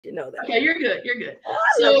You know that. Okay, you're good. You're good. I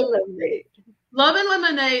So love lemonade. Love and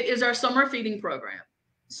Lemonade is our summer feeding program.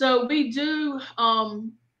 So we do.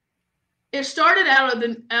 It started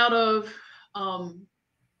out of um,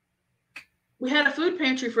 we had a food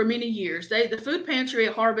pantry for many years. The food pantry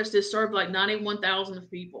at Harvest has served like 91,000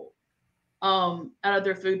 people out of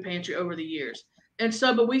their food pantry over the years. And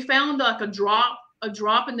so, but we found like a drop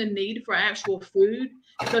in the need for actual food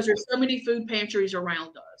because there's so many food pantries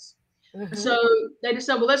around us. Mm-hmm. So they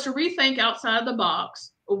decided, well, let's rethink outside the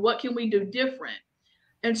box. What can we do different?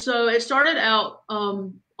 And so it started out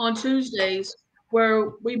on Tuesdays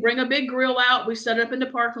where we bring a big grill out. We set it up in the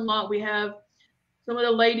parking lot. We have some of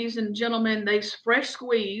the ladies and gentlemen, they fresh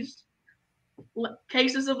squeezed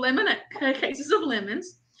cases of cases of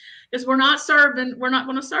lemons, because we're not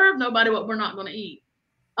going to serve nobody what we're not going to eat.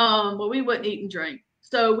 Well, we wouldn't eat and drink.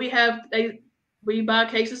 So we buy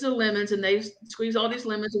cases of lemons and they squeeze all these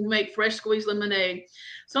lemons and we make fresh squeezed lemonade.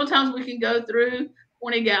 Sometimes we can go through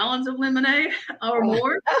 20 gallons of lemonade or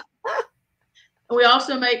more. And we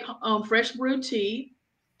also make fresh brewed tea,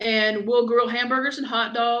 and we'll grill hamburgers and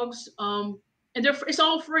hot dogs. And it's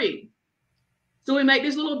all free. So we make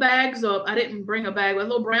these little bags up. I didn't bring a bag, but a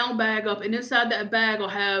little brown bag up, and inside that bag will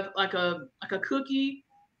have like a cookie.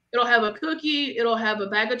 It'll have a cookie. It'll have a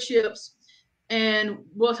bag of chips, and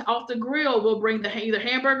we'll off the grill. We'll bring either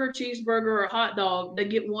hamburger, cheeseburger, or hot dog. They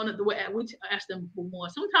get one of the way we ask them for one.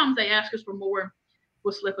 Sometimes they ask us for more.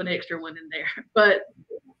 We'll slip an extra one in there, but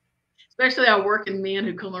especially our working men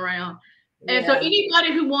who come around. And so Yeah.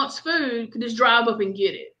 anybody who wants food can just drive up and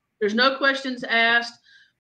get it. There's no questions asked.